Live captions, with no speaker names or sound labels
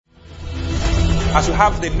As you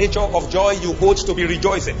have the nature of joy, you ought to be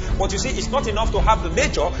rejoicing. But you see, it's not enough to have the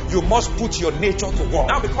nature. You must put your nature to work.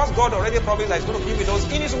 Now, because God already promised that He's going to be with us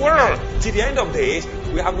in His Word, till the end of days,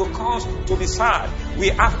 we have no cause to be sad. We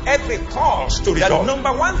have every cause to rejoice. The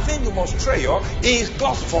number one thing you must treasure is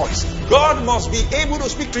God's voice. God must be able to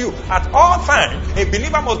speak to you at all times. A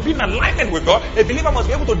believer must be in alignment with God. A believer must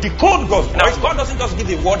be able to decode God's voice. Now, God doesn't just give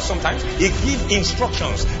the word sometimes. He gives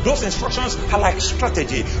instructions. Those instructions are like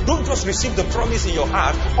strategy. Don't just receive the promise in your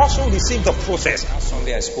heart. Also receive the process. Last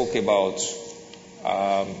Sunday I spoke about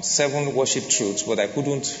 7 worship truths, but I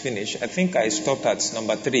couldn't finish. I think I stopped at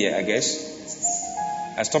number 3, I guess.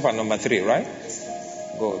 I stopped at number 3, right?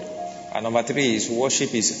 Good. And number 3 is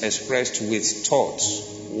worship is expressed with thoughts,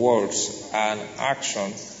 words, and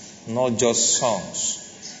action, not just songs.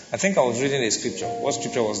 I think I was reading a scripture. What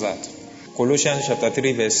scripture was that? Colossians chapter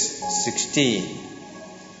 3 verse 16.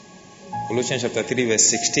 Colossians chapter 3 verse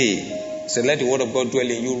 16. So let the word of God dwell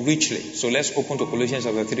in you richly. So let's open to Colossians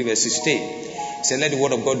chapter 3 verse 16. So let the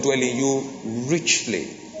word of God dwell in you richly.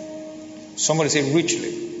 Somebody say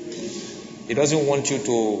richly. He doesn't want you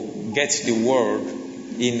to get the word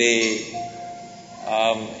in a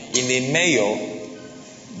measure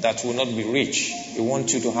that will not be rich. He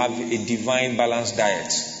wants you to have a divine balanced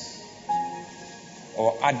diet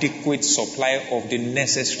or adequate supply of the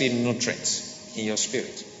necessary nutrients in your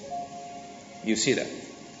spirit. You see that?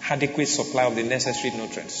 Adequate supply of the necessary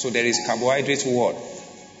nutrients. So there is carbohydrate word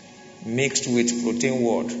mixed with protein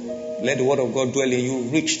word. Let the word of God dwell in you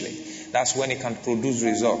richly. That's when it can produce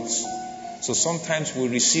results. So sometimes we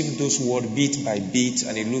receive those words bit by bit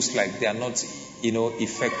and it looks like they are not,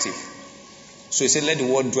 effective. So he said, let the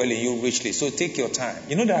word dwell in you richly. So take your time.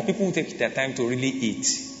 There are people who take their time to really eat.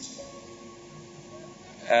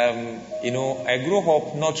 I grew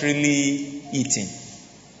up not really eating.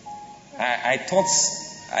 I thought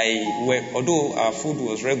although our food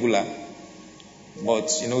was regular,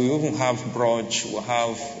 but, we wouldn't have brunch, we'll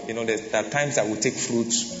have, there are times that we take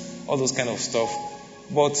fruits, all those kind of stuff.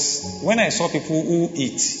 But when I saw people who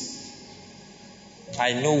eat,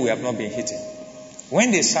 I know we have not been eating.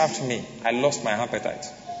 When they served me, I lost my appetite.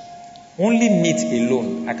 Only meat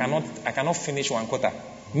alone, I cannot finish 1/4.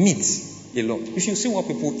 Meat alone. If you see what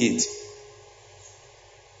people eat,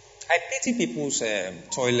 I pity people's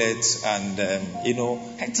toilets and,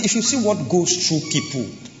 if you see what goes through people,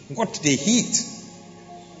 what they eat.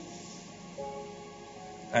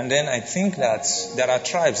 And then I think that there are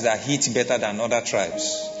tribes that eat better than other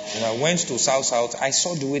tribes. I went to South, I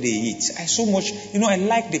saw the way they eat. I so much, I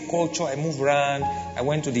like the culture. I move around. I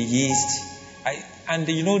went to the East. And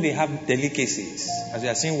they have delicacies. As you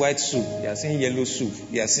are seeing white soup, they are seeing yellow soup,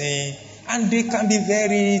 they are seeing, and they can be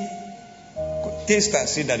very, taste and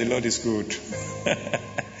see that the Lord is good.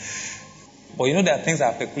 But there are things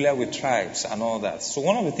that are peculiar with tribes and all that. So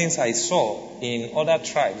one of the things I saw in other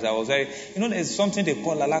tribes, I was very, there's something they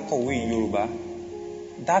call lalakowe in Yoruba.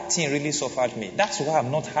 That thing really suffered me. That's why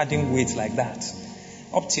I'm not adding weight like that.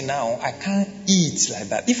 Up till now, I can't eat like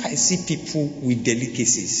that. If I see people with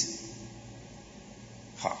delicacies.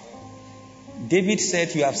 David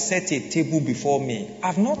said, you have set a table before me.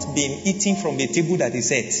 I've not been eating from the table that is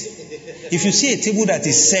set. If you see a table that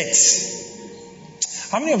is set,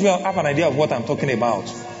 how many of you have an idea of what I'm talking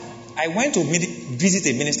about? I went to visit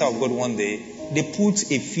a minister of God one day. They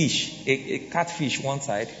put a fish, a catfish one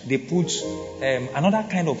side. They put another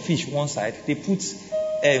kind of fish one side. They put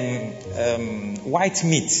white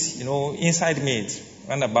meat, inside meat,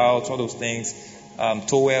 roundabout, all those things,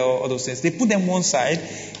 towel, all those things. They put them one side.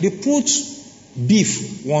 They put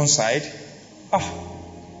beef one side.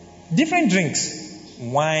 Different drinks,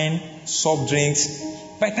 wine, soft drinks.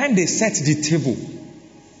 By the time they set the table,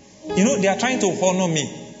 they are trying to honor me.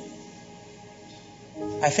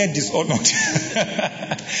 I felt dishonored.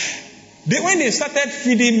 When they started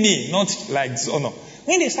feeding me, not like dishonor.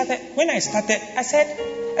 When I started,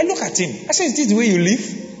 I look at him. I said, is this the way you live?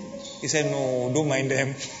 He said, no, don't mind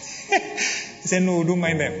them. He said, no, don't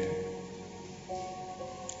mind them.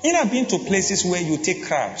 I've been to places where you take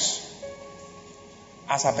crabs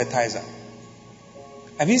as appetizer.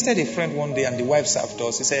 I visited a friend one day and the wife served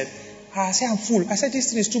us. He said, I said, I'm full. I said,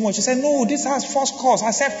 this thing is too much. He said, no, this has first course.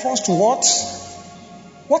 I said, first what?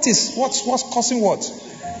 What's causing what?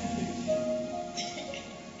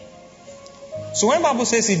 So when the Bible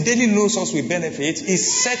says it daily loads us with benefit, it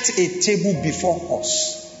set a table before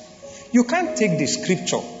us. You can't take the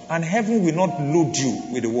scripture and heaven will not load you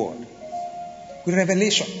with the word. With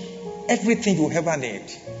revelation. Everything you ever need.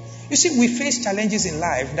 You see, we face challenges in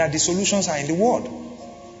life that the solutions are in the word.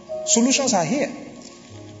 Solutions are here.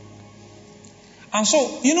 And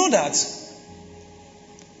so, that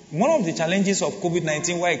One of the challenges of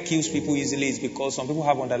COVID-19, why it kills people easily, is because some people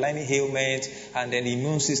have underlying ailments and then the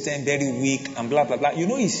immune system very weak and blah, blah, blah. You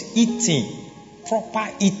know, it's eating, proper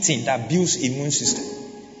eating that builds immune system.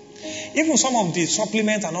 Even some of the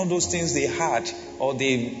supplements and all those things they had or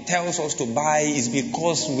they tell us to buy is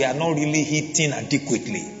because we are not really eating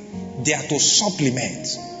adequately. They are to supplement.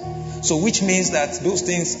 So which means that those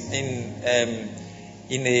things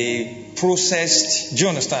in a processed, do you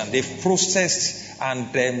understand? They've processed and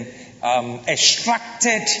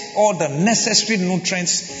extracted all the necessary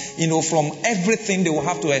nutrients, from everything they will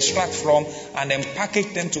have to extract from, and then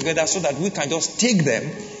package them together so that we can just take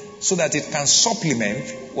them so that it can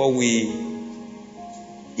supplement what we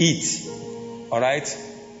eat. All right?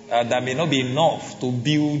 That may not be enough to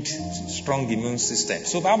build strong immune system.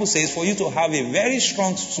 So the Bible says for you to have a very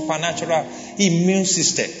strong supernatural immune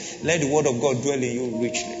system, let the word of God dwell in you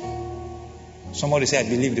richly. Somebody say, I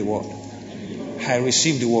believe the word. I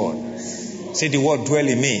receive the word. Say the word dwell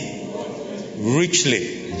in me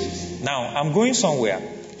richly. Now, I'm going somewhere.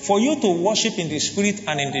 For you to worship in the spirit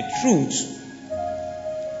and in the truth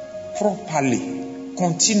properly,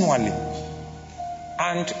 continually,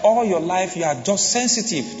 and all your life you are just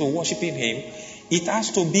sensitive to worshiping Him, it has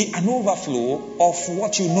to be an overflow of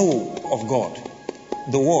what you know of God.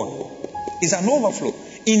 The word is an overflow.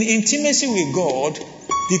 In intimacy with God,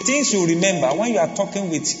 the things you remember when you are talking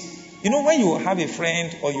with, when you have a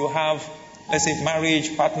friend or you have, let's say,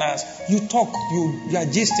 marriage partners, you talk, you are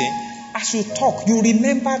gisting. As you talk, you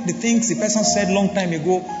remember the things the person said long time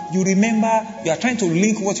ago. You remember, you are trying to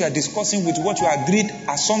link what you are discussing with what you agreed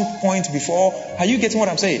at some point before. Are you getting what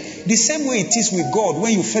I'm saying? The same way it is with God,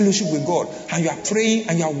 when you fellowship with God and you are praying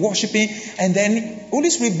and you are worshiping, and then Holy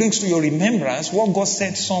Spirit brings to your remembrance what God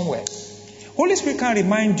said somewhere. Holy Spirit can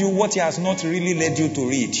remind you what He has not really led you to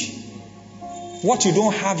read, what you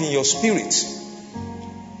don't have in your spirit.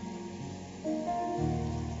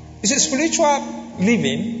 It's a spiritual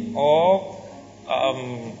living or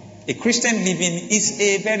a Christian living is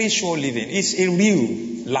a very sure living. It's a real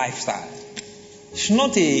lifestyle. It's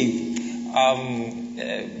not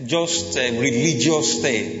just a religious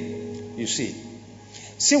thing, you see.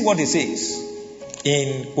 See what it says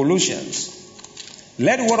in Colossians.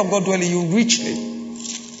 Let the word of God dwell in you richly.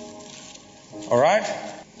 Alright?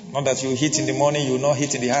 Not that you hit in the morning, you will not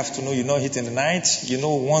hit in the afternoon, you will not hit in the night.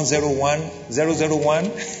 101.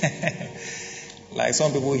 Like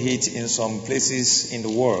some people hit in some places in the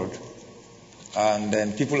world. And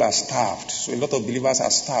then people are starved. So a lot of believers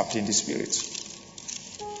are starved in the spirit.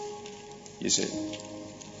 You see.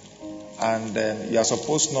 And you are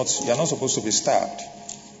not supposed to be starved.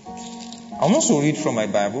 I want to read from my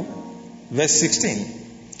Bible. Verse 16.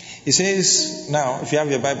 It says, now, if you have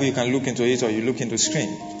your Bible, you can look into it or you look into the screen.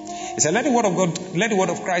 It says, let the word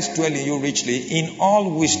of Christ dwell in you richly in all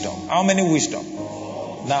wisdom. How many wisdom?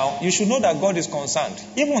 Now, you should know that God is concerned.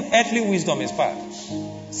 Even earthly wisdom is part.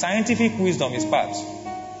 Scientific wisdom is part.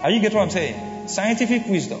 Are you getting what I'm saying? Scientific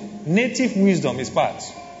wisdom. Native wisdom is part.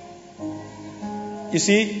 You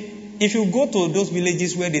see, if you go to those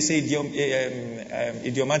villages where they say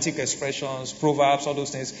idiomatic expressions, proverbs, all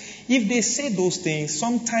those things, if they say those things,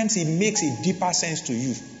 sometimes it makes a deeper sense to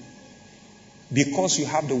you because you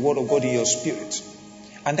have the word of God in your spirit.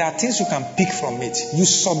 And there are things you can pick from it. You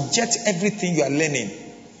subject everything you are learning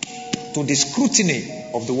to the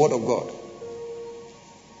scrutiny of the word of God.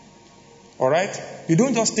 Alright? You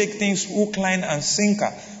don't just take things hook, line, and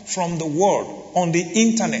sinker from the world on the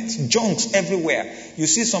internet, junks everywhere. You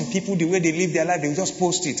see some people, the way they live their life, they just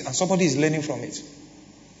post it and somebody is learning from it.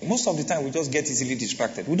 Most of the time, we just get easily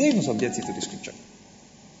distracted. We don't even subject it to the scripture.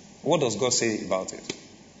 What does God say about it?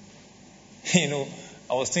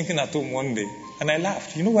 I was thinking at home one day and I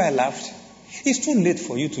laughed. You know why I laughed? It's too late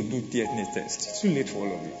for you to do DNA test. It's too late for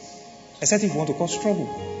all of you. Except if you want to cause trouble.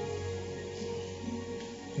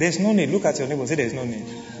 There's no need. Look at your neighbor and say there's no need.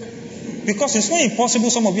 Because it's not impossible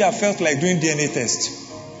some of you have felt like doing DNA test.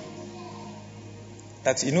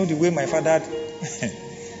 That, the way my father,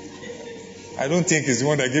 I don't think he's the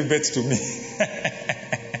one that gave birth to me.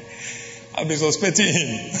 I've been suspecting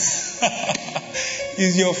him.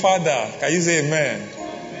 He's your father. Can you say amen?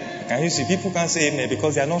 Can you see? People can't say amen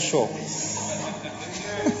because they are not sure.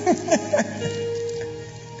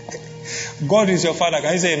 God is your father.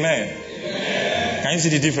 Can you say amen? Can you see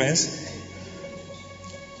the difference?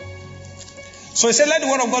 So he said, let the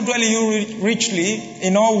word of God dwell in you richly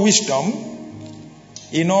in all wisdom.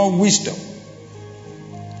 In all wisdom.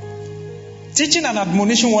 Teaching and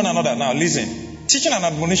admonishing one another. Now listen. Teaching and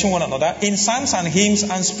admonishing one another in psalms and hymns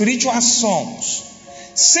and spiritual songs.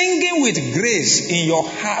 Singing with grace in your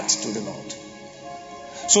heart to the Lord.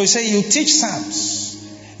 So he said, you teach psalms.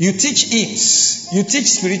 You teach hymns. You teach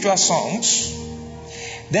spiritual songs.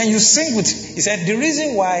 Then you sing with. He said, the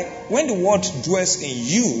reason why, when the word dwells in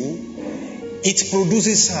you, it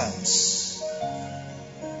produces psalms,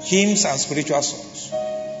 hymns, and spiritual songs.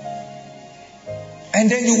 And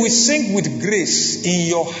then you will sing with grace in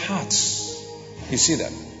your heart. You see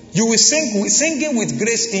that? You will singing with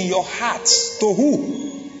grace in your heart. To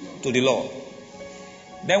who? To the Lord.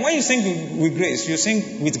 Then when you sing with grace, you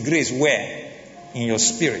sing with grace where? In your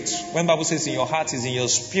spirit. When the Bible says in your heart, is in your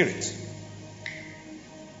spirit.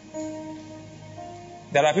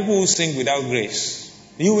 There are people who sing without grace.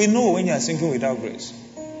 You will know when you are singing without grace.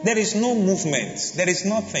 There is no movement. There is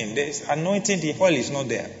nothing. There is anointing. The oil is not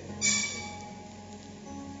there.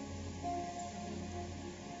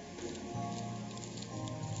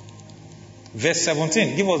 Verse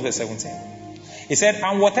 17. Give us verse 17. He said,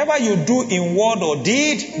 and whatever you do in word or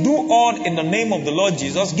deed, do all in the name of the Lord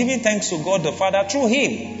Jesus, giving thanks to God the Father through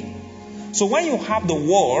Him. So when you have the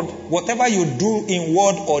word, whatever you do in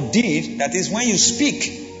word or deed, that is when you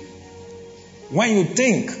speak, when you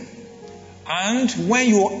think, and when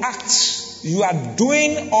you act, you are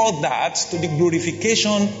doing all that to the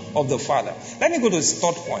glorification of the Father. Let me go to the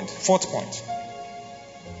fourth point.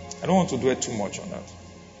 I don't want to dwell too much on that.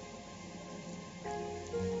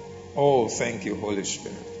 Oh, thank you, Holy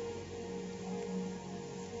Spirit.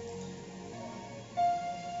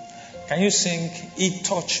 Can you sing, He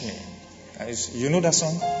Touched Me? You know that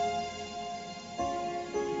song?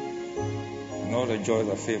 You know the joy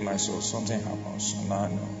that filled my soul. Something happens. Now I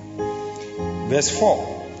know. Verse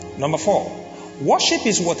 4. Number 4. Worship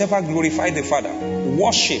is whatever glorifies the Father.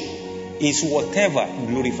 Worship is whatever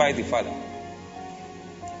glorifies the Father.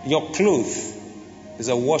 Your clothes is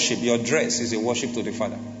a worship. Your dress is a worship to the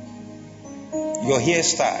Father. Your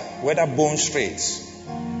hairstyle, whether bone straight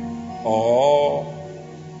or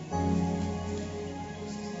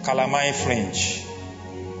calamine fringe,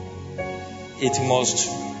 it must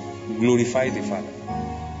glorify the Father.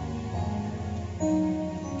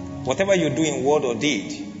 Whatever you do in word or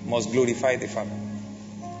deed must glorify the Father.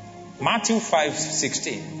 Matthew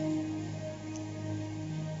 5:16.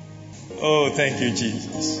 Oh, thank you,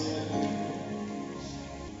 Jesus.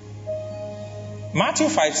 Matthew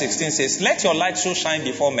 5:16 says, let your light so shine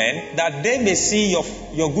before men that they may see your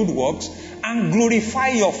good works and glorify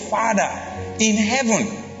your Father in heaven.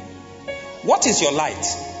 What is your light?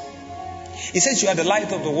 He says you are the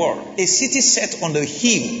light of the world. A city set on the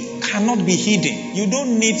hill cannot be hidden. You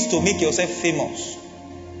don't need to make yourself famous.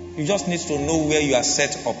 You just need to know where you are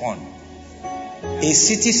set upon. A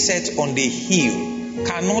city set on the hill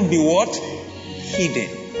cannot be what?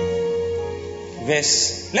 Hidden.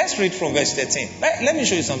 Let's read from verse 13. Let me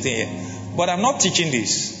show you something here. But I'm not teaching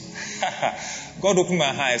this. God opened my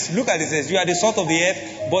eyes. Look at it. It says, you are the salt of the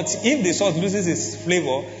earth, but if the salt loses its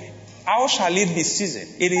flavor, how shall it be seasoned?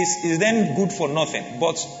 It is then good for nothing,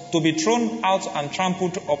 but to be thrown out and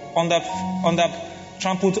trampled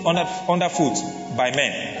underfoot by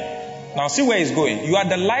men. Now see where it's going. You are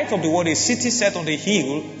the light of the world. A city set on the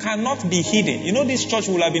hill cannot be hidden. You know this church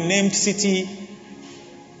will have been named City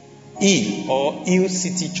Hill or Hill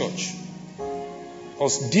City Church.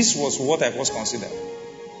 Because this was what I first considered.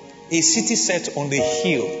 A city set on the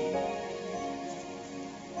hill.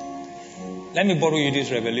 Let me borrow you this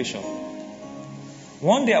revelation.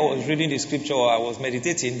 One day I was reading the scripture, or I was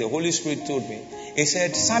meditating, the Holy Spirit told me. He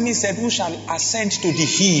said, Psalmist said, who shall ascend to the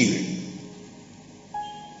hill?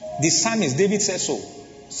 The psalmist, David said so.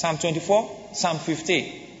 Psalm 24, Psalm 15.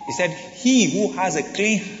 He said, he who has a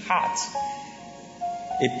clean heart,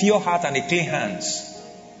 a pure heart and a clean hands.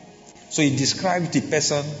 So he described the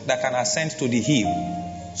person that can ascend to the hill.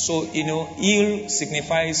 So, hill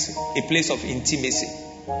signifies a place of intimacy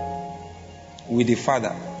with the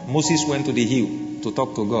Father. Moses went to the hill to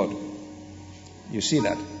talk to God. You see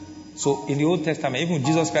that? So in the Old Testament, even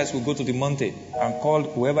Jesus Christ would go to the mountain and call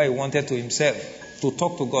whoever he wanted to himself to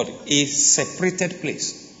talk to God. A separated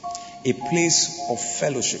place. A place of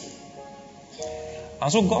fellowship.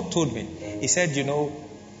 And so God told me, he said,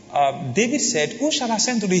 David said, who shall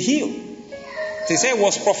ascend to the hill? They said it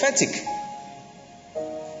was prophetic.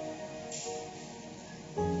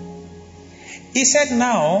 He said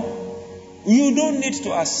now, you don't need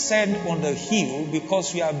to ascend on the hill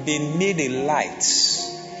because you have been made a light,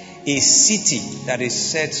 a city that is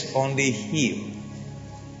set on the hill.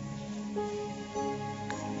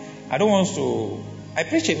 I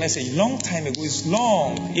preached a message long time ago. It's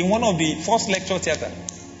long. In one of the first lecture theater,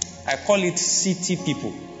 I call it City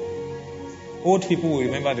People. Old people will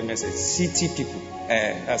remember the message. City People.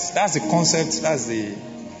 That's the concept.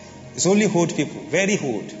 It's only old people, very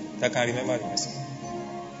old, that can remember the message.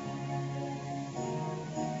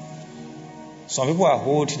 Some people are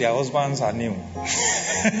old, their husbands are new.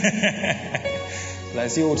 Like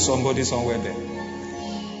see old somebody somewhere there.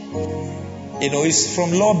 You know, it's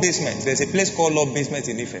from Law Basement. There's a place called Law Basement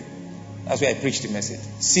in Ife. That's where I preach the message.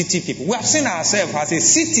 City people. We have seen ourselves as a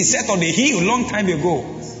city set on a hill long time ago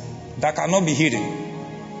that cannot be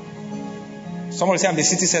hidden. Somebody say, I'm the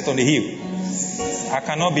city set on the hill. I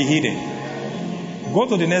cannot be hidden. Go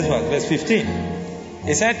to the next verse 15.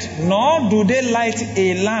 He said, nor do they light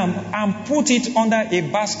a lamp and put it under a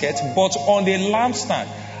basket, but on a lampstand,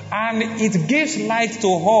 and it gives light to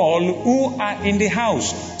all who are in the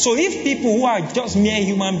house. So if people who are just mere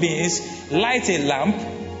human beings light a lamp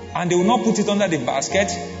and they will not put it under the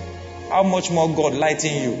basket, how much more God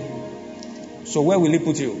lighting you? So where will He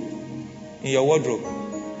put you? In your wardrobe?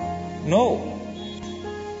 No.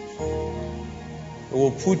 He will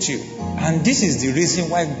put you. And this is the reason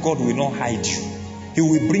why God will not hide you. He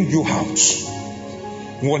will bring you out.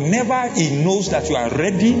 Whenever He knows that you are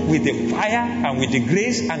ready with the fire and with the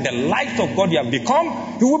grace and the light of God you have become,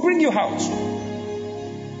 He will bring you out.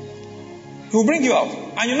 He will bring you out.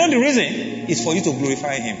 And you know the reason is for you to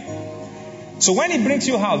glorify Him. So when He brings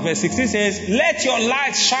you out, verse 16 says, let your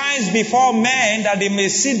light shine before men that they may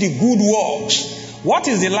see the good works. What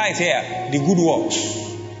is the light here? The good works.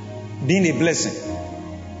 Being a blessing.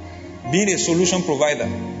 Being a solution provider.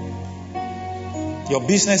 Your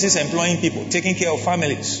business is employing people, taking care of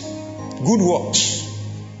families. Good works.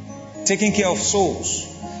 Taking care of souls.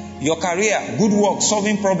 Your career, good work,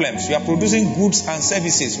 solving problems. You are producing goods and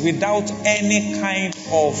services without any kind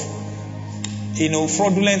of,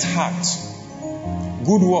 fraudulent heart.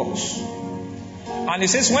 Good works. And it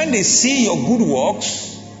says when they see your good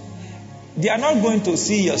works, they are not going to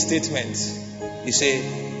see your statements. You say,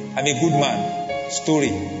 I'm a good man.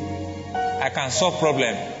 Story. I can solve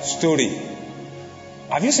problems. Story.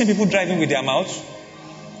 Have you seen people driving with their mouths?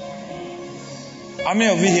 How many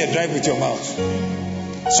of you here drive with your mouth?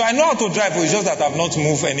 So I know how to drive, but it's just that I've not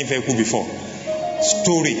moved any vehicle before.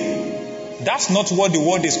 Story. That's not what the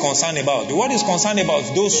word is concerned about. The word is concerned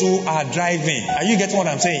about those who are driving. Are you getting what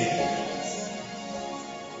I'm saying?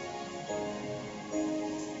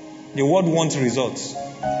 The word wants results.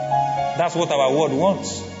 That's what our word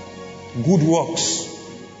wants. Good works.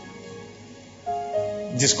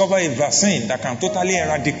 Discover a vaccine that can totally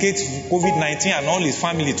eradicate COVID-19 and all its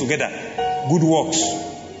family together. Good works.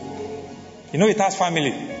 You know it has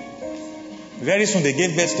family. Very soon they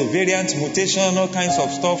gave birth to variants, mutation, all kinds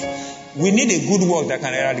of stuff. We need a good work that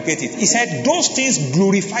can eradicate it. He said those things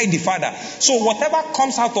glorify the Father. So whatever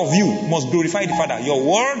comes out of you must glorify the Father. Your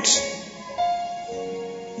words,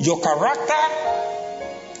 your character,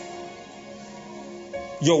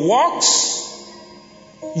 your works,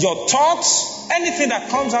 your thoughts, anything that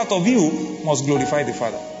comes out of you must glorify the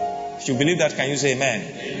Father. If you believe that, can you say amen?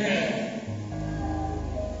 Amen.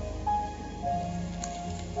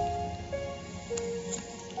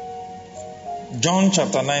 John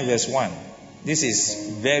chapter 9 verse 1. This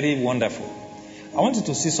is very wonderful. I want you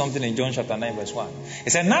to see something in John chapter 9 verse 1.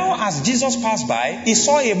 It said, now as Jesus passed by, he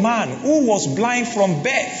saw a man who was blind from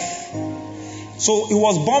birth. So he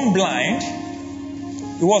was born blind.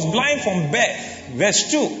 He was blind from birth.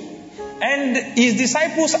 Verse 2. And his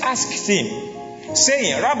disciples asked him,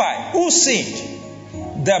 saying, Rabbi, who sinned?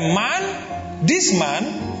 This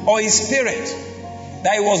man, or his parent,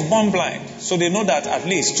 that he was born blind? So they know that at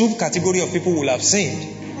least two categories of people will have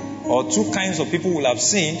sinned, or two kinds of people will have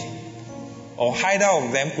sinned, or either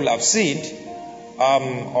of them could have sinned,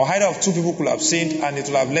 or either of two people could have sinned, and it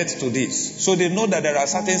will have led to this. So they know that there are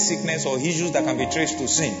certain sickness or issues that can be traced to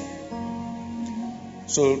sin.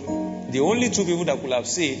 So the only two people that could have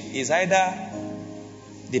sinned is either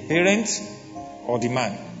the parent or the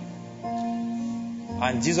man.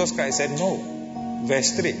 And Jesus Christ said no.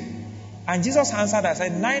 Verse 3. And Jesus answered and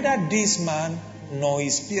said, neither this man nor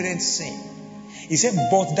his parents sinned. He said,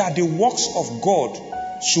 but that the works of God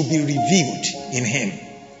should be revealed in him.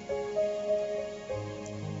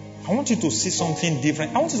 I want you to see something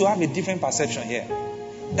different. I want you to have a different perception here.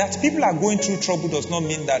 That people are going through trouble does not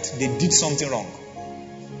mean that they did something wrong.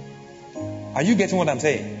 Are you getting what I'm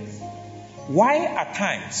saying? Why at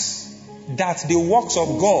times that the works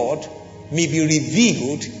of God may be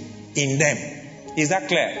revealed in them? Is that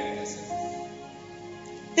clear?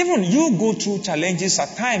 Even you go through challenges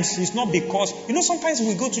at times, it's not because, sometimes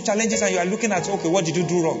we go through challenges and you are looking at, okay, what did you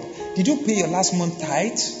do wrong? Did you pay your last month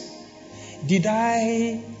tithe? Did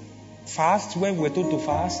I fast when we were told to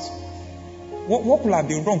fast? What could have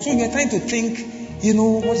been wrong? So you're trying to think,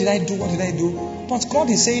 what did I do? What did I do? But God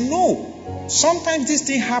is saying, no. Sometimes this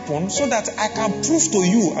thing happens so that I can prove to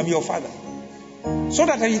you I'm your Father. So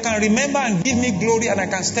that you can remember and give me glory and I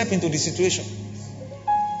can step into the situation.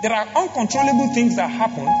 There are uncontrollable things that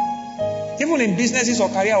happen, even in businesses or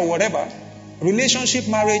career or whatever, relationship,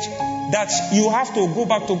 marriage, that you have to go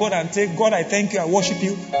back to God and say, God, I thank you, I worship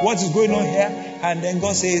you. What is going on here? And then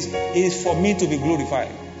God says, it is for me to be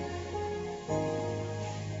glorified.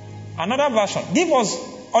 Another version. Give us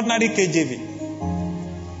ordinary KJV.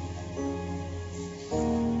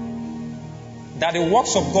 That the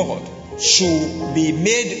works of God should be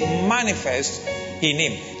made manifest in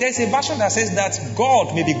him. There is a version that says that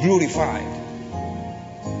God may be glorified.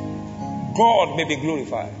 God may be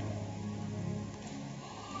glorified.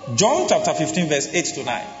 John chapter 15 verse 8 to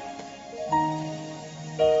 9.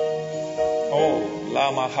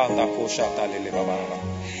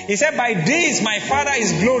 He said, by this my Father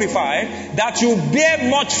is glorified, that you bear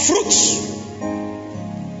much fruit.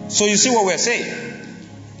 So you see what we're saying?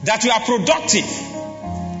 That you are productive.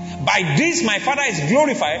 By this my Father is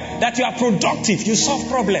glorified, that you are productive. You solve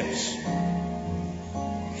problems.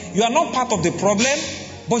 You are not part of the problem,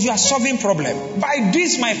 but you are solving problem. By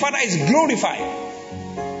this my Father is glorified,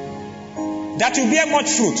 that you bear much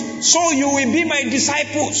fruit. So you will be my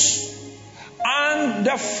disciples. And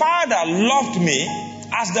the Father loved me.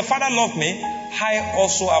 As the Father loved me, I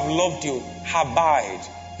also have loved you. Abide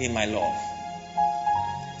in my love.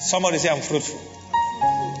 Somebody say, I'm fruitful.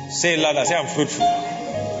 Say it louder, say I'm fruitful.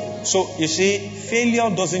 So you see,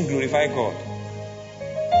 failure doesn't glorify God.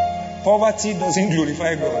 Poverty doesn't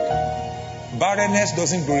glorify God. Barrenness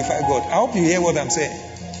doesn't glorify God. I hope you hear what I'm saying.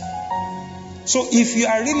 So if you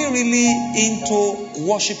are really into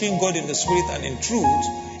worshiping God in the spirit and in truth,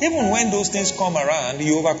 even when those things come around,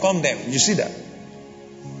 you overcome them. You see that?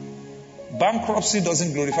 Bankruptcy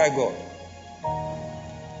doesn't glorify God.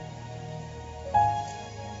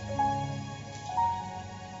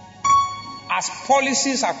 As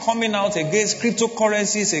policies are coming out against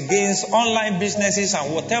cryptocurrencies, against online businesses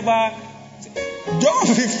and whatever, John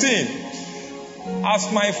 15,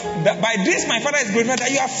 by this my Father is glorified,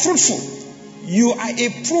 that you are fruitful. You are a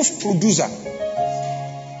proof producer.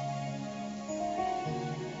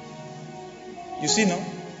 You see now?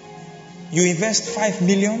 You invest 5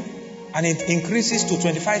 million and it increases to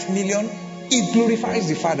 25 million. It glorifies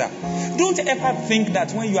the Father. Don't ever think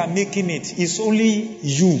that when you are making it, it's only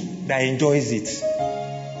you that enjoys it.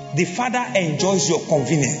 The Father enjoys your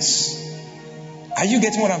convenience. Are you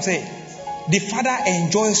getting what I'm saying? The Father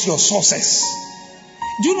enjoys your sources.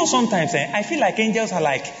 Do you know sometimes I feel like angels are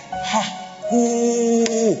like,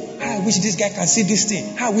 I wish this guy can see this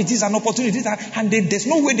thing. I wish this is an opportunity. And there's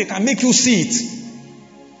no way they can make you see it.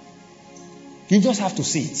 You just have to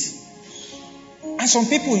see it. And some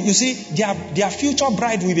people, you see, their future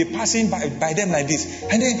bride will be passing by them like this.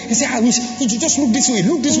 And then they say, I wish you just look this way,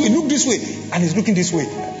 look this way, look this way. And he's looking this way.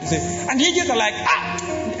 And the angels are like,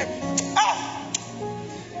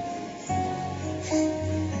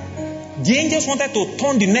 The angels wanted to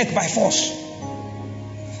turn the neck by force.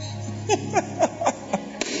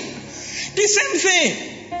 The same thing.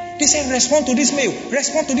 They said, respond to this mail,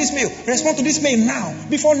 respond to this mail, respond to this mail now,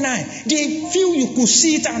 before 9. They feel you could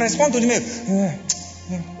see it and respond to the mail.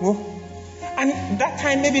 And that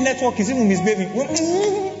time, maybe network is even misbehaving.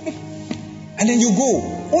 And then you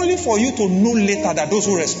go, only for you to know later that those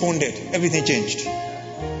who responded, everything changed.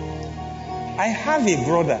 I have a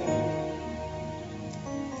brother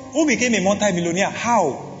who became a multi-millionaire.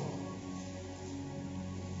 How?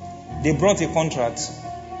 They brought a contract.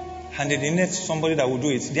 And they needed somebody that would do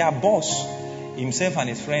it. Their boss, himself and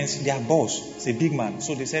his friends, their boss is a big man.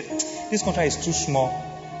 So they said, this contract is too small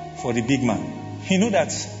for the big man. You know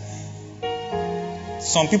that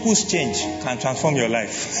some people's change can transform your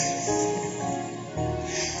life.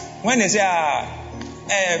 When they say,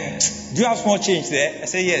 do you have small change there? I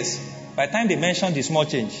say, yes. By the time they mention the small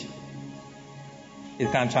change, it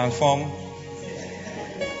can transform.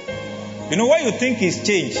 You know what you think is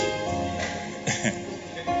change?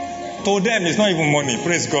 To them, it's not even money.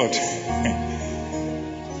 Praise God.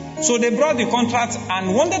 So they brought the contract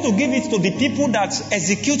and wanted to give it to the people that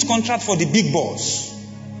execute contract for the big boss.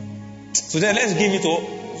 So then let's give it to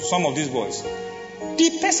some of these boys.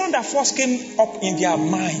 The person that first came up in their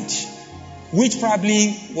mind, which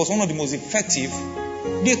probably was one of the most effective,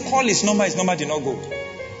 they call his number did not go.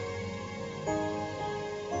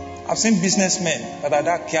 I've seen businessmen that are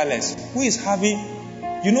that careless. Who is having,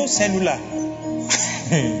 cellular?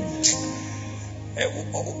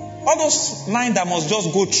 All those lines that must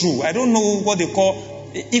just go through. I don't know what they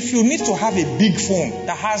call. If you need to have a big phone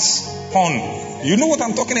that has horn, you know what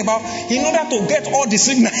I'm talking about? In order to get all the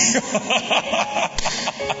signal.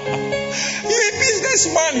 You're a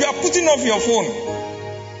businessman. You are putting off your phone.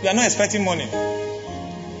 You are not expecting money.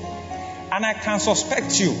 And I can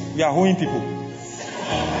suspect you are owing people.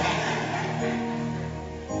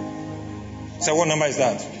 Say, what number is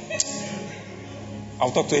that?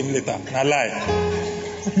 I'll talk to him later. Now lie.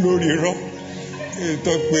 Glory, Rob. He'll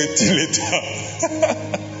talk with you later.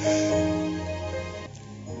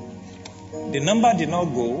 The number did not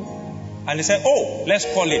go. And they said, oh, let's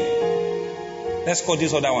call him. Let's call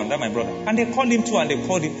this other one. That's my brother. And they called him too, and they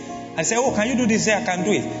called him. And said, oh, can you do this? I can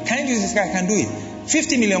do it. Can you do this? I can do it.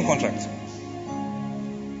 50 million contract.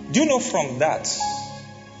 Do you know from that,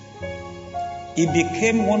 it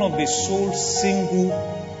became one of the sole single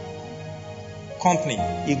company.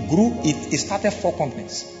 It grew, it started 4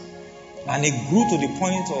 companies. And it grew to the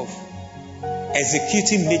point of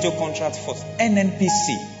executing major contracts for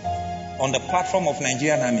NNPC on the platform of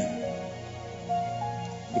Nigerian Army.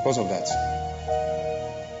 Because of that.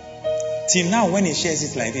 Till now, when he shares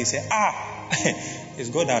it like this, he says, it's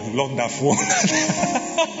God that locked that phone.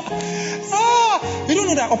 You don't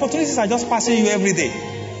know that opportunities are just passing you every day.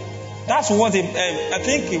 That's what I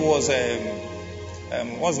think it was,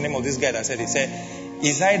 what's the name of this guy that said it? He said,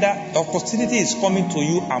 it's either opportunity is coming to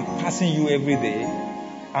you and passing you every day,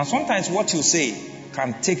 and sometimes what you say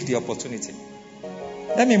can take the opportunity.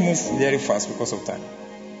 Let me move very fast because of time.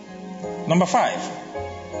 Number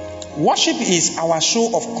 5. Worship is our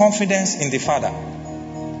show of confidence in the Father.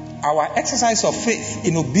 Our exercise of faith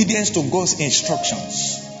in obedience to God's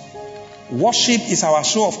instructions. Worship is our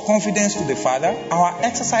show of confidence to the Father. Our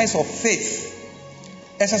exercise of faith.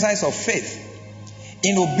 Exercise of faith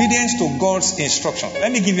in obedience to God's instruction.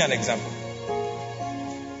 Let me give you an example.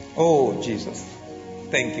 Oh, Jesus.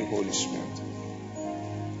 Thank you, Holy Spirit.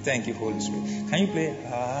 Thank you, Holy Spirit. Can you play?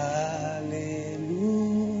 Hallelujah.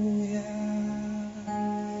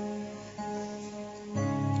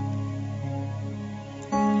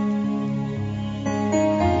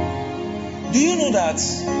 Do you know that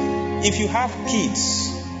if you have kids,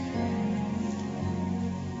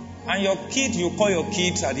 and your kid, you call your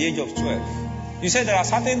kids at the age of 12, you said there are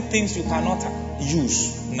certain things you cannot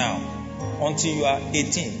use now until you are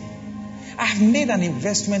 18. I have made an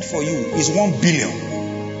investment for you. It's 1 billion.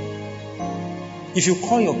 If you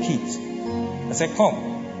call your kids, I say,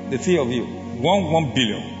 come, the 3 of you, 1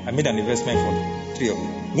 billion. I made an investment for the 3 of you.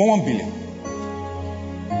 1 billion.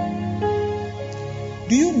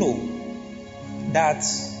 Do you know that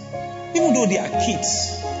even though they are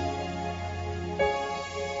kids,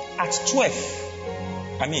 at 12,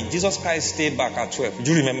 Jesus Christ stayed back at 12.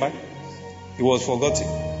 Do you remember? He was forgotten.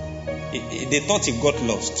 They thought he got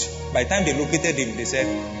lost. By the time they located him, they said,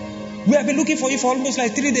 we have been looking for you for almost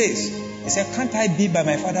like 3 days. He said, can't I be by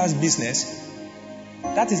my father's business?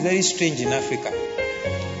 That is very strange in Africa.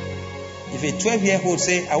 If a 12-year-old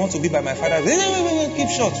say, I want to be by my father's business, keep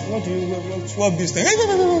short. What business?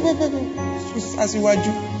 As you want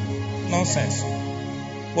you. Nonsense.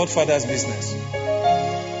 What father's business?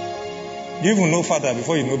 You even know father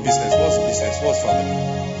before you know business. What's business? What's father?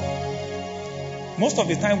 Most of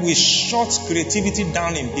the time we shut creativity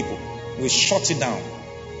down in people. We shut it down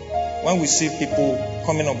when we see people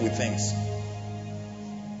coming up with things.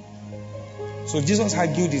 So Jesus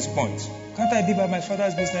argued his point. Can't I be by my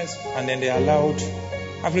father's business? And then they allowed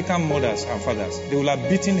African mothers and fathers. They will have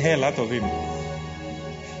beaten hell out of him.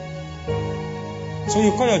 So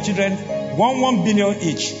you call your children 1 billion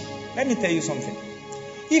each. Let me tell you something.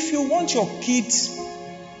 If you want your kids,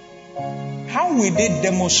 how will they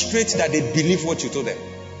demonstrate that they believe what you told them?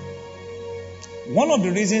 One of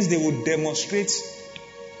the reasons they will demonstrate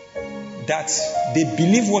that they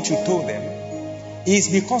believe what you told them is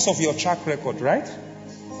because of your track record, right?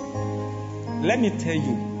 Let me tell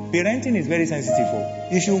you, parenting is very sensitive.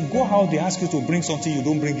 If you go out, they ask you to bring something, you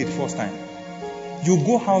don't bring it first time. You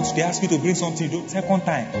go out, they ask you to bring something, you don't second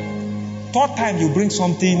time. Third time, you bring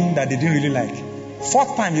something that they didn't really like.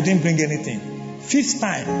 Fourth time, you didn't bring anything. Fifth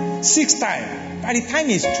time, sixth time. By the time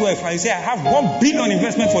it's 12, and you say, I have 1 billion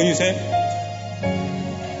investment for you, you say,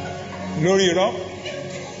 glory, you know?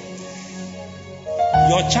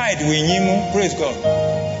 Your child will yimu, praise God.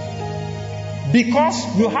 Because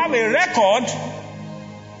you have a record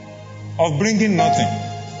of bringing nothing.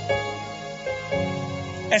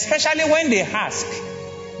 Especially when they ask.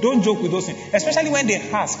 Don't joke with those things. Especially when they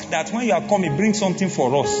ask that when you are coming, bring something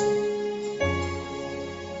for us.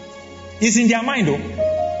 It's in their mind, though.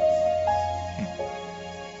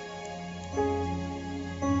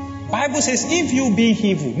 Bible says, if you being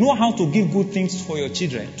evil, know how to give good things for your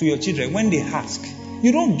children, to your children when they ask.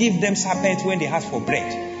 You don't give them serpent when they ask for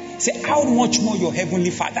bread. Say, how much more your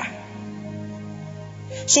heavenly Father?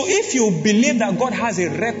 So if you believe that God has a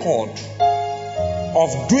record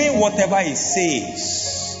of doing whatever He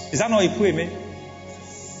says, is that not a prayer, man?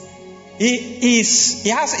 He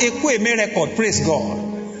has a QMA record, praise God,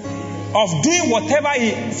 of doing whatever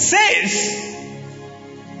he says.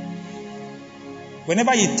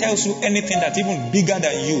 Whenever he tells you anything that's even bigger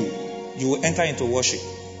than you will enter into worship.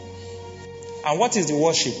 And what is the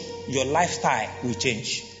worship? Your lifestyle will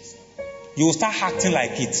change. You will start acting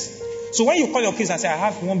like it. So when you call your kids and say, I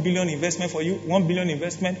have 1 billion investment for you, 1 billion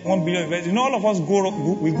investment, 1 billion investment. You know, all of us grew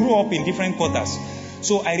up in different quarters.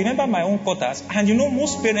 So I remember my own quarters. And you know,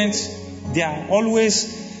 most parents, they are always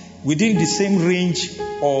within the same range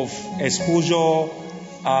of exposure,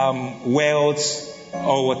 wealth,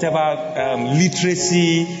 or whatever,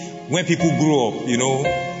 literacy, when people grew up, you know.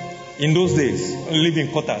 In those days, live in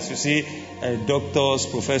quarters, you see, doctors,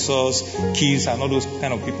 professors, kids, and all those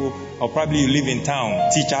kind of people. Or probably you live in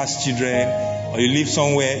town, teachers, children, or you live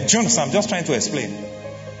somewhere. Do you understand? I'm just trying to explain.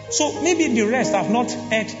 So maybe the rest have not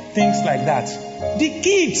heard things like that. The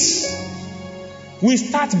kids will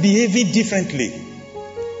start behaving differently.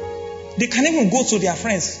 They can even go to their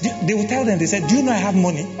friends. They will tell them, they say, do you know I have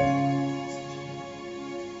money?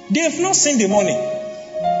 They have not seen the money.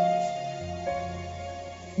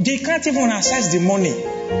 They can't even access the money.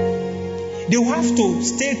 They will have to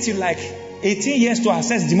stay till like 18 years to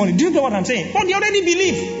access the money. Do you get what I'm saying? But they already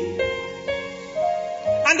believe.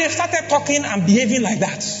 And they started talking and behaving like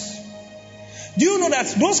that. Do you know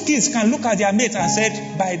that those kids can look at their mates and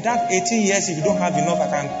say, by that 18 years, if you don't have enough, I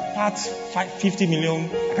can part 50 million,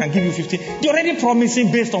 I can give you 50. They're already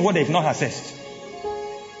promising based on what they've not accessed.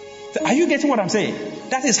 So are you getting what I'm saying?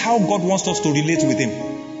 That is how God wants us to relate with Him.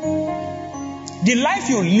 The life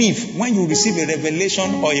you live when you receive a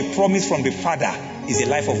revelation or a promise from the Father is a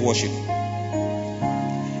life of worship,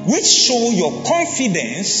 which show your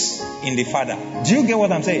confidence in the Father. Do you get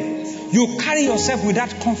what I'm saying? You carry yourself with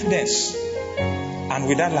that confidence and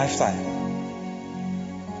with that lifestyle.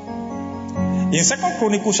 In 2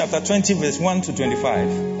 Chronicles chapter 20 verse 1 to 25.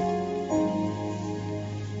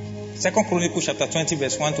 2 Chronicles chapter 20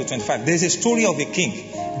 verse 1 to 25. There's a story of a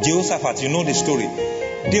king, Jehoshaphat. You know the story.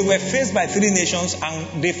 They were faced by 3 nations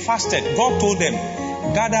and they fasted. God told them,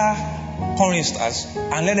 gather choristers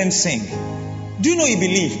and let them sing. Do you know he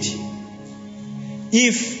believed?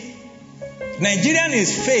 If Nigeria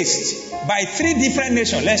is faced by 3 different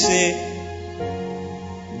nations, let's say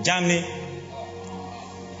Germany,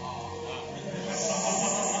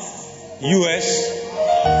 US,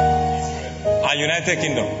 and United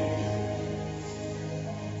Kingdom.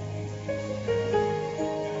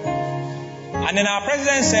 And then our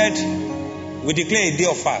president said, we declare a day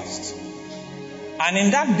of fast. And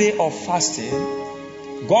in that day of fasting,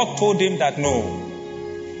 God told him that no,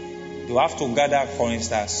 you have to gather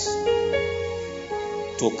choristers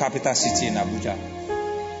to capital city in Abuja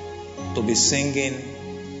to be singing,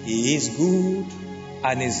 He is good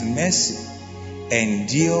and His mercy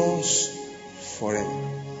endures forever.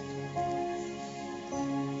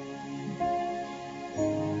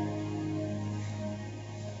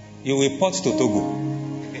 You will port to Togo.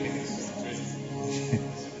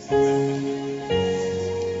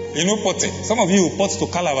 You know porting. Some of you will port to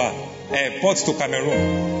Calabar, port to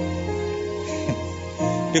Cameroon.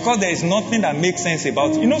 Because there is nothing that makes sense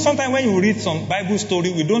about it. You know, sometimes when you read some Bible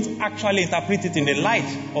story, we don't actually interpret it in the light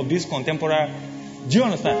of this contemporary. Do you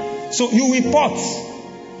understand? So you will port.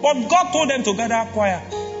 But God told them to gather choir.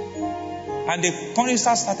 And the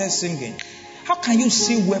choristers started singing. How can you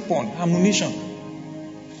see weapon, ammunition?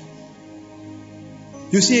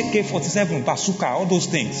 You see AK-47, bazooka, all those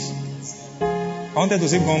things. I wanted to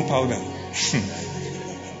say gunpowder.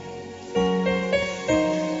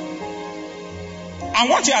 And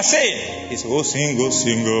what you are saying is, oh, sing,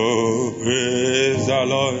 oh, praise the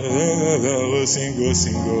Lord, oh,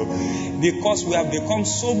 sing, oh. Because we have become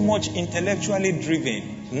so much intellectually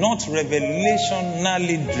driven, not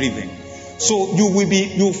revelationally driven. So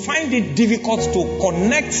you find it difficult to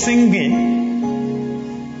connect singing.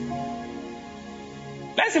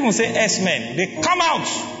 Let's even say S-men. They come out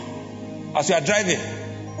as you are driving.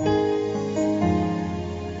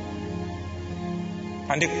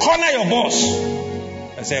 And they corner your boss.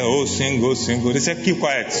 And say, oh, sing, oh. They say, keep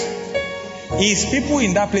quiet. It's people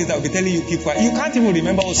in that place that will be telling you, keep quiet. You can't even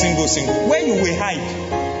remember, oh, sing, oh. Where you will hide.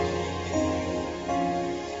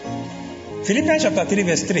 Philippians chapter 3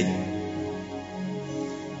 verse 3.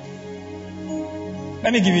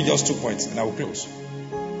 Let me give you just 2 points and I will close.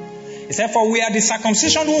 He said, for we are the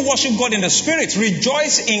circumcision who worship God in the Spirit,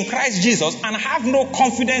 rejoice in Christ Jesus, and have no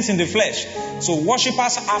confidence in the flesh. So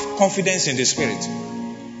worshippers have confidence in the Spirit.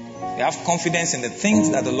 They have confidence in the things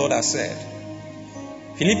that the Lord has said.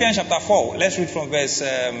 Philippians chapter 4, let's read from verse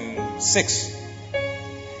 6.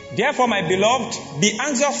 Therefore, my beloved, be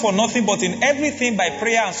anxious for nothing, but in everything by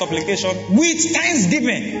prayer and supplication, with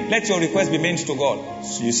thanksgiving, let your request be made to God.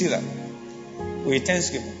 So you see that? With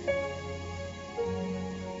thanksgiving.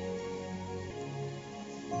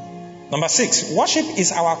 Number 6, worship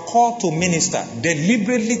is our call to minister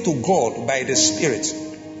deliberately to God by the Spirit.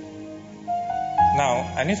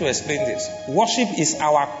 Now, I need to explain this. Worship is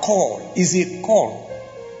our call, is a call.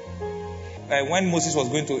 When Moses was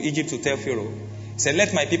going to Egypt to tell Pharaoh, he said,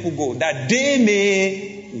 let my people go, that they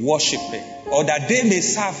may worship me, or that they may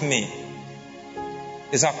serve me.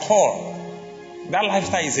 It's a call. That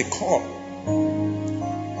lifestyle is a call.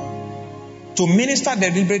 To minister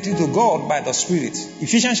deliberately to God by the Spirit.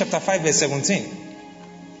 Ephesians chapter 5 verse 17.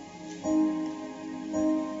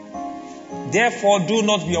 Therefore, do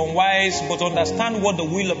not be unwise, but understand what the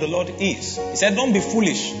will of the Lord is. He said, don't be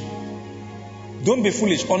foolish. Don't be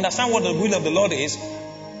foolish. Understand what the will of the Lord is.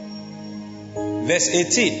 Verse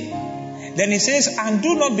 18. Then he says, and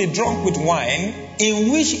do not be drunk with wine,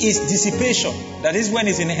 in which is dissipation. That is when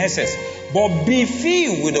it's in excess. But be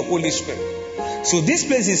filled with the Holy Spirit. So this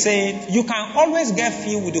place is saying, you can always get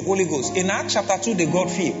filled with the Holy Ghost. In Acts chapter 2, they got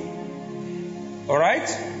filled. Alright?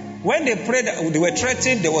 When they prayed, they were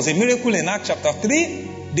threatened. There was a miracle in Acts chapter 3.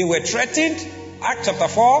 They were threatened. Acts chapter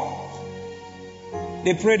 4.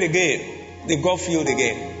 They prayed again. They got filled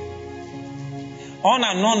again. On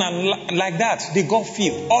and on and like that, they got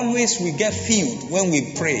filled. Always we get filled when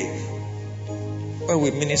we pray, when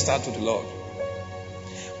we minister to the Lord.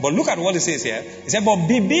 But look at what it says here. It said, but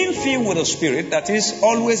be being filled with the Spirit, that is,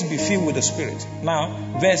 always be filled with the Spirit.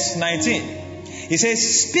 Now, verse 19. It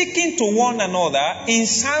says, speaking to one another in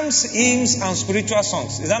psalms, hymns, and spiritual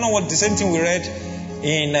songs. Is that not what the same thing we read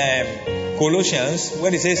in Colossians,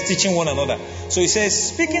 where it says teaching one another? So it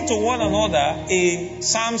says, speaking to one another in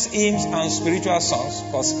psalms, hymns, and spiritual songs,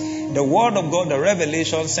 because the word of God, the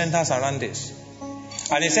revelation, centers around this.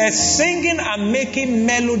 And it says, singing and making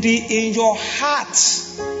melody in your heart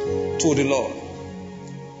to the Lord.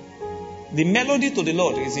 The melody to the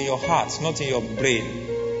Lord is in your heart, not in your brain.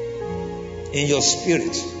 In your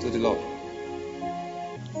spirit to the Lord.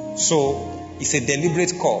 So, it's a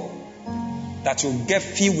deliberate call that you get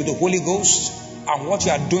filled with the Holy Ghost, and what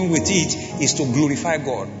you are doing with it is to glorify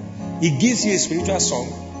God. It gives you a spiritual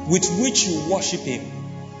song with which you worship Him.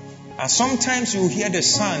 And sometimes you hear the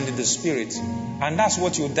sound in the spirit, and that's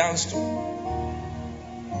what you dance to.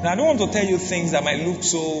 Now, I don't want to tell you things that might look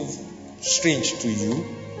so strange to you,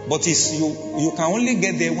 but it's you can only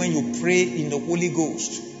get there when you pray in the Holy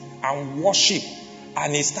Ghost and worship,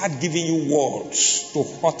 and He start giving you words to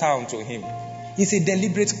utter unto Him. It's a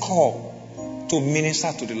deliberate call to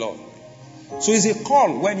minister to the Lord. So it's a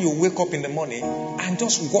call when you wake up in the morning and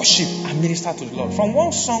just worship and minister to the Lord. From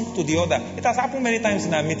one song to the other. It has happened many times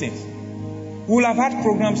in our meetings. We will have had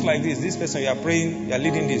programs like this. This person, you are praying, you are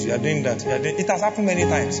leading this, you are doing that. It has happened many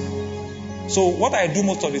times. So what I do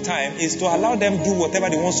most of the time is to allow them do whatever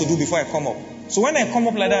they want to do before I come up. So when I come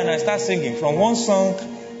up like that and I start singing from one song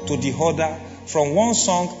to the other, from one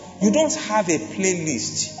song, you don't have a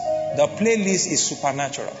playlist. The playlist is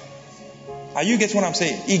supernatural. Are you getting what I'm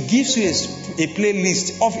saying? It gives you a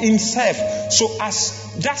playlist of Himself. So as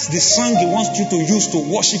that's the song He wants you to use to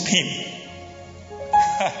worship Him.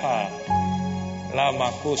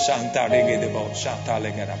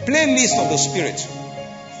 Playlist of the Spirit.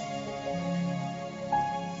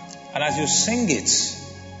 And as you sing it,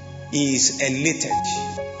 He is elated.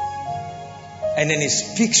 And then He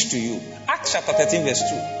speaks to you. Acts chapter 13 verse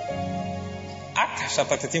 2. Acts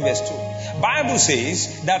chapter 13 verse 2. Bible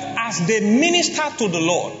says that as they minister to the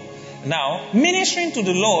Lord. Now, ministering to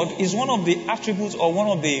the Lord is one of the attributes or one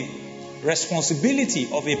of the responsibility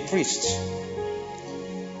of a priest.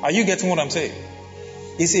 Are you getting what I'm saying?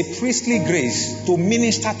 It's a priestly grace to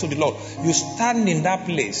minister to the Lord. You stand in that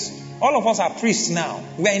place. All of us are priests now.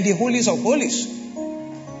 We are in the holies of holies.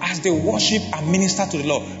 As they worship and minister to the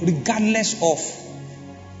Lord, regardless of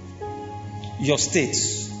your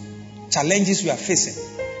states, challenges you are facing.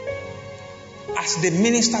 As they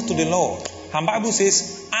minister to the Lord, and Bible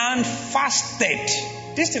says, and fasted.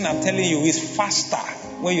 This thing I'm telling you is faster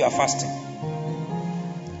when you are fasting.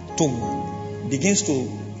 Begins to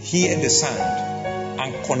hear the sound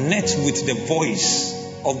and connect with the voice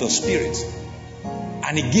of the Spirit.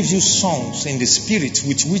 And it gives you songs in the Spirit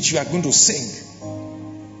with which you are going to sing.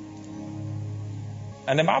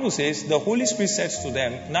 And the Bible says, the Holy Spirit says to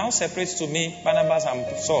them, now separate to me Barnabas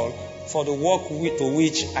and Saul for the work to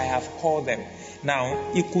which I have called them.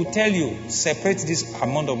 Now, He could tell you, separate this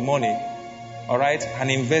amount of money, all right, and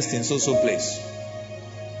invest in so place.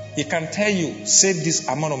 He can tell you, save this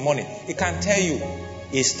amount of money. He can tell you,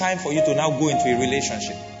 it's time for you to now go into a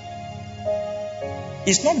relationship.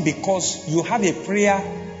 It's not because you have a prayer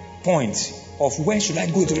point of where should I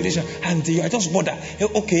go to relation, and you are just bothered.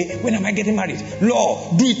 Okay, when am I getting married?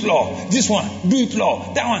 Law, do it law. This one, do it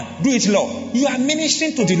law. That one, do it law. You are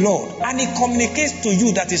ministering to the Lord, and He communicates to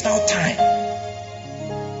you that it's now time.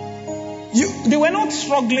 They were not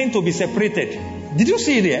struggling to be separated. Did you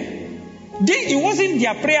see it there? It wasn't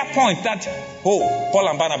their prayer point that, Paul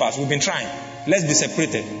and Barnabas, we've been trying. Let's be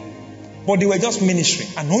separated. But they were just ministering.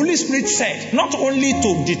 And the Holy Spirit said, not only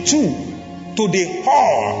to the two, to the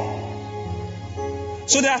whole.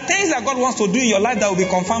 So there are things that God wants to do in your life that will be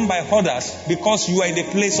confirmed by others because you are in the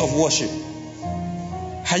place of worship.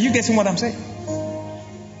 Are you getting what I'm saying?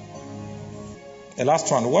 The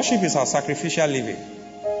last one. Worship is our sacrificial living.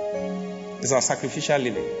 It's our sacrificial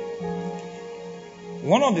living.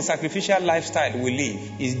 One of the sacrificial lifestyle we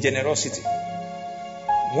live is generosity.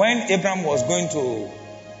 When Abraham was going to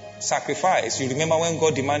sacrifice, you remember when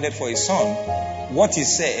God demanded for his son, what he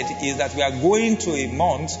said is that we are going to a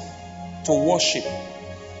mount to worship.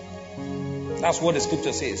 That's what the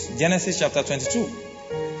scripture says. Genesis chapter 22.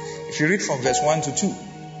 If you read from verse 1 to 2.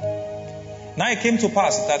 Now it came to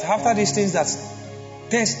pass that after these things that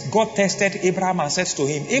God tested Abraham and said to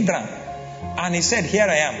him, Abraham, and he said, here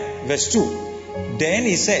I am. Verse 2. Then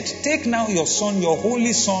he said, take now your son, your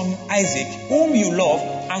only son, Isaac, whom you love,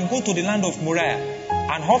 and go to the land of Moriah,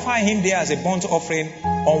 and offer him there as a burnt offering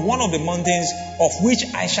on one of the mountains of which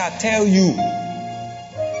I shall tell you.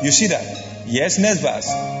 You see that? Yes, next verse.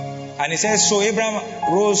 And he says, so Abraham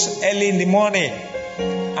rose early in the morning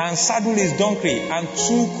and saddled his donkey and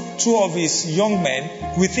took 2 of his young men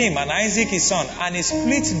with him and Isaac his son, and he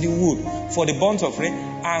split the wood for the burnt offering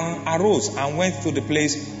and arose and went to the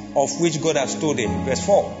place of which God has told him. Verse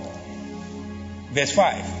 4. Verse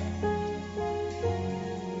 5.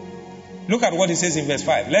 Look at what he says in verse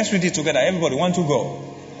 5. Let's read it together. Everybody, 1, 2, go.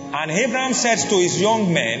 And Abraham said to his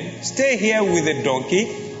young men, stay here with the donkey.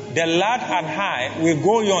 The lad and I will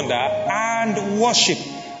go yonder and worship,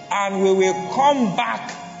 and we will come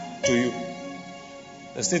back to you.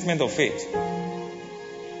 The statement of faith.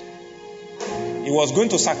 He was going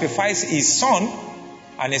to sacrifice his son,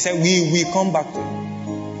 and he said, we will come back to you.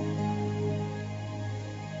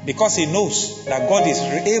 Because he knows that God is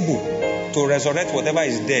able to resurrect whatever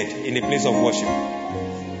is dead in the place of worship.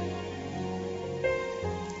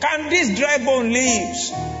 Can this dry bone live?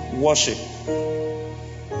 Worship.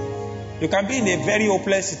 You can be in a very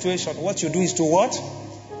hopeless situation. What you do is to what?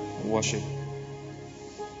 Worship.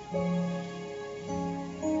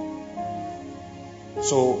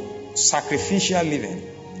 So, sacrificial living.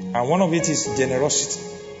 And one of it is generosity,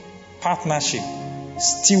 partnership,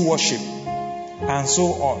 stewardship, and so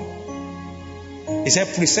on. He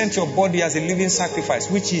said, present your body as a living sacrifice,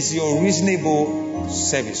 which is your reasonable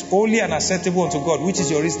service. Holy and acceptable unto God, which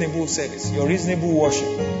is your reasonable service, your reasonable worship.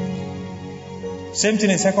 Same thing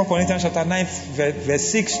in 2 Corinthians chapter 9, verse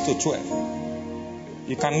 6 to 12.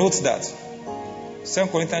 You can note that. 2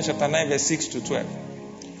 Corinthians chapter 9, verse 6 to 12.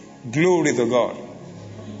 Glory to God.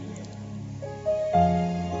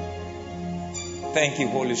 Thank you,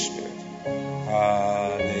 Holy Spirit.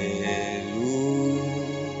 Hallelujah.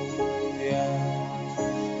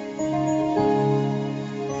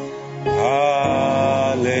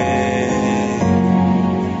 Hallelujah.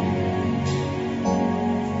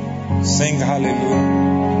 Sing hallelujah.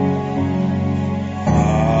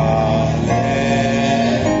 Hallelujah.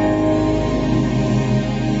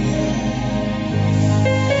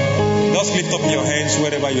 Just lift up your hands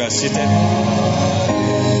wherever you are seated.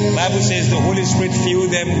 The Bible says the Holy Spirit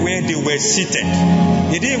filled them where they were seated.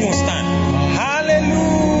 They didn't even stand.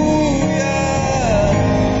 Hallelujah.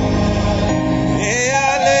 Hey,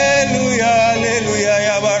 hallelujah. Hallelujah.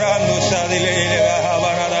 Yabarando shadile.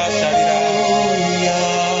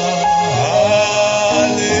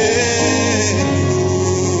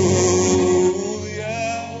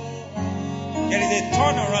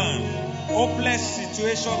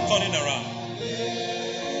 Situation turning around.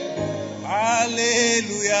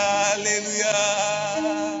 Hallelujah, hallelujah,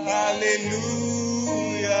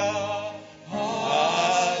 hallelujah, hallelujah.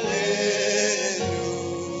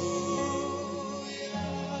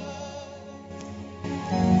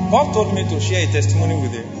 Bob told me to share a testimony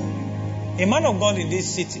with you. A man of God in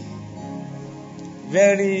this city,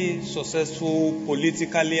 very successful,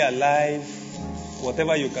 politically alive,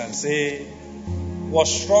 whatever you can say, was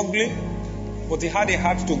struggling. But he had a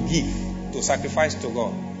heart to give, to sacrifice to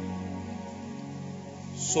God.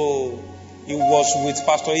 So he was with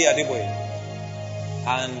Pastor Adeboye.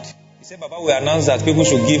 And he said, Baba, we announced that people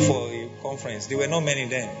should give for a conference. There were not many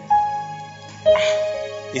then.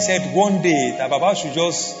 He said one day that Baba should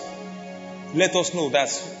just let us know that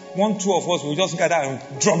 2 of us will just gather and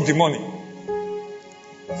drop the money.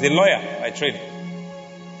 He's a lawyer by training.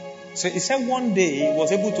 So he said one day he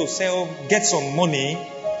was able to get some money,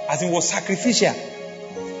 as it was sacrificial.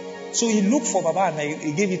 So he looked for Baba and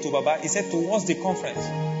he gave it to Baba. He said, towards the conference.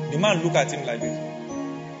 The man looked at him like this.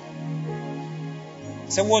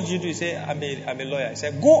 He said, what did you do? He said, I'm a lawyer. He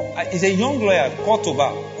said, go. He's a young lawyer called to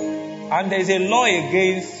bar. And there is a law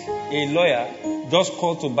against a lawyer just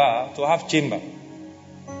called to bar to have chamber.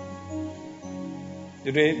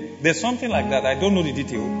 There's something like that. I don't know the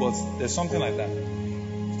detail, but there's something like that.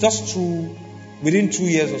 Just within 2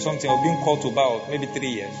 years or something of being called to bar, or maybe 3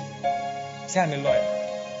 years. He said, I'm a lawyer.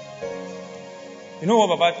 You know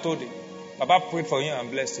what Baba told him? Baba prayed for him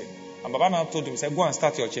and blessed him. And Baba now told him, he said, go and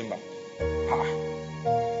start your chamber.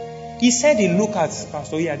 He said he looked at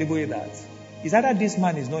Pastor Adeboye that is either this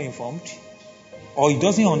man is not informed or he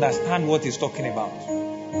doesn't understand what he's talking about.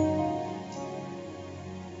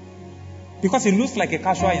 Because it looks like a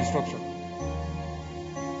casual instruction.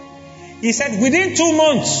 He said within 2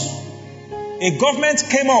 months, a government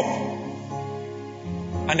came up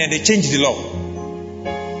and then they changed the law.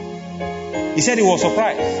 He said he was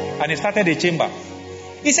surprised and he started a chamber.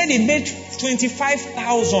 He said he made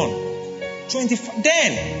 25,000.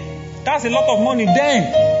 Then, that's a lot of money then.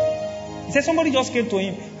 He said somebody just came to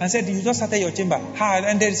him and said, you just started your chamber.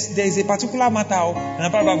 And there is a particular matter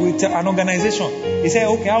and with an organization. He said,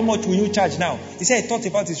 okay, how much will you charge now? He said he thought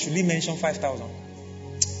about it. Should he mention 5,000?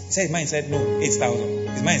 He said his mind said no, 8,000.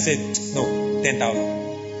 His mind said no,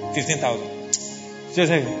 10,000, 15,000.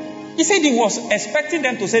 He said he was expecting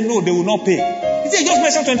them to say no, they will not pay. He said, just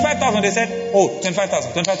mention 25,000. They said, oh,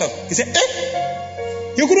 25,000. He said, eh?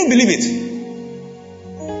 You couldn't believe it.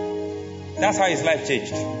 That's how his life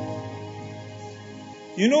changed.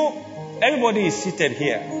 You know, everybody is seated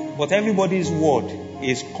here, but everybody's word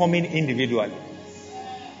is coming individually.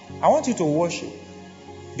 I want you to worship,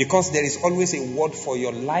 because there is always a word for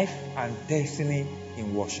your life and destiny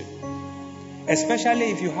in worship. Especially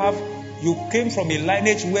if you came from a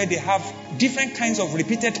lineage where they have different kinds of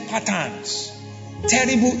repeated patterns,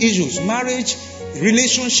 terrible issues, marriage,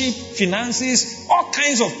 relationship, finances, all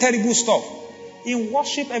kinds of terrible stuff. In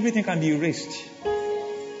worship, everything can be erased.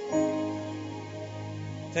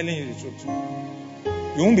 Telling you the truth.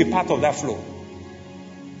 You won't be part of that flow.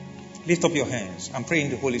 Lift up your hands and pray in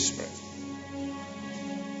the Holy Spirit.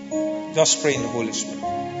 Just pray in the Holy Spirit.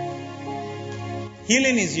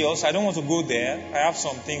 Healing is yours. I don't want to go there. I have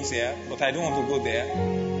some things here, but I don't want to go there.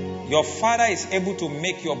 Your Father is able to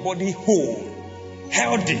make your body whole,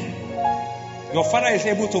 healthy. Your Father is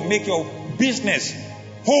able to make your business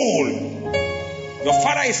whole. Your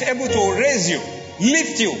Father is able to raise you,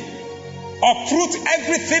 lift you, uproot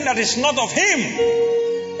everything that is not of Him.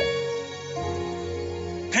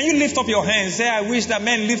 Can you lift up your hands? Say, I wish that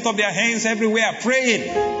men lift up their hands everywhere praying.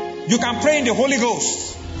 You can pray in the Holy Ghost.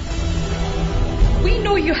 We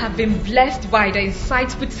know you have been blessed by the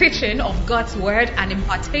insightful teaching of God's Word and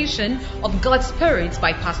impartation of God's Spirit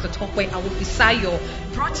by Pastor Tope Awofisayo,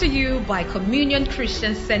 brought to you by Communion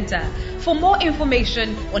Christian Center. For more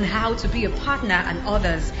information on how to be a partner and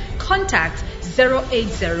others, contact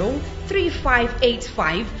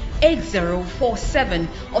 080-3585-8047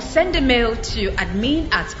 or send a mail to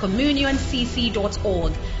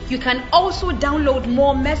admin@communioncc.org. You can also download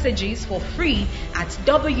more messages for free at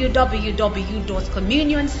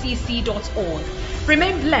www.communioncc.org.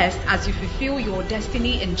 Remain blessed as you fulfill your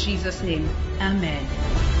destiny in Jesus' name. Amen.